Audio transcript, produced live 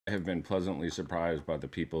have been pleasantly surprised by the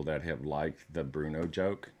people that have liked the Bruno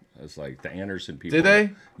joke. It's like the Anderson people. Did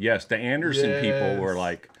they? Yes, the Anderson people were Yes.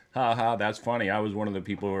 like, "Ha ha, that's funny." I was one of the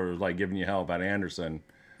people who was like giving you hell about Anderson.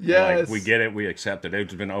 Yes. Like, we get it, we accept it.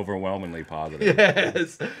 It's been overwhelmingly positive.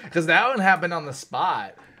 Yes, because that one happened on the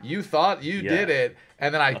spot. You thought you did it,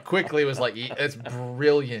 and then I quickly was like, "It's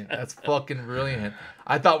brilliant. That's fucking brilliant."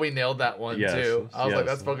 I thought we nailed that one too. I was like,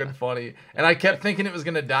 "That's fucking funny," and I kept thinking it was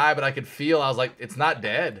gonna die, but I could feel. I was like, "It's not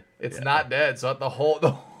dead. It's not dead." So the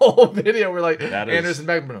whole video, we're like, Anderson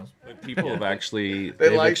Paak. People have actually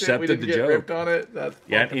they've accepted it. We didn't the get joke. ripped on it. That's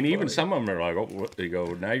and funny. even some of them are like, "Oh, what?" They go,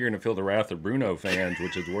 now you're gonna feel the wrath of Bruno fans,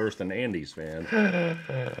 which is worse than Andy's fans."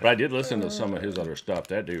 But I did listen to some of his other stuff.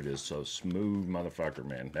 That dude is so smooth, motherfucker,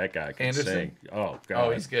 man. That guy can sing. Oh god.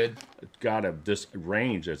 Oh, he's good. It's got this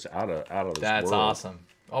range that's out of this world. That's awesome.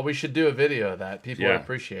 Oh, we should do a video of that. People would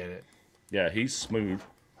appreciate it. Yeah, he's smooth.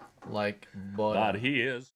 Like butter. God, he is.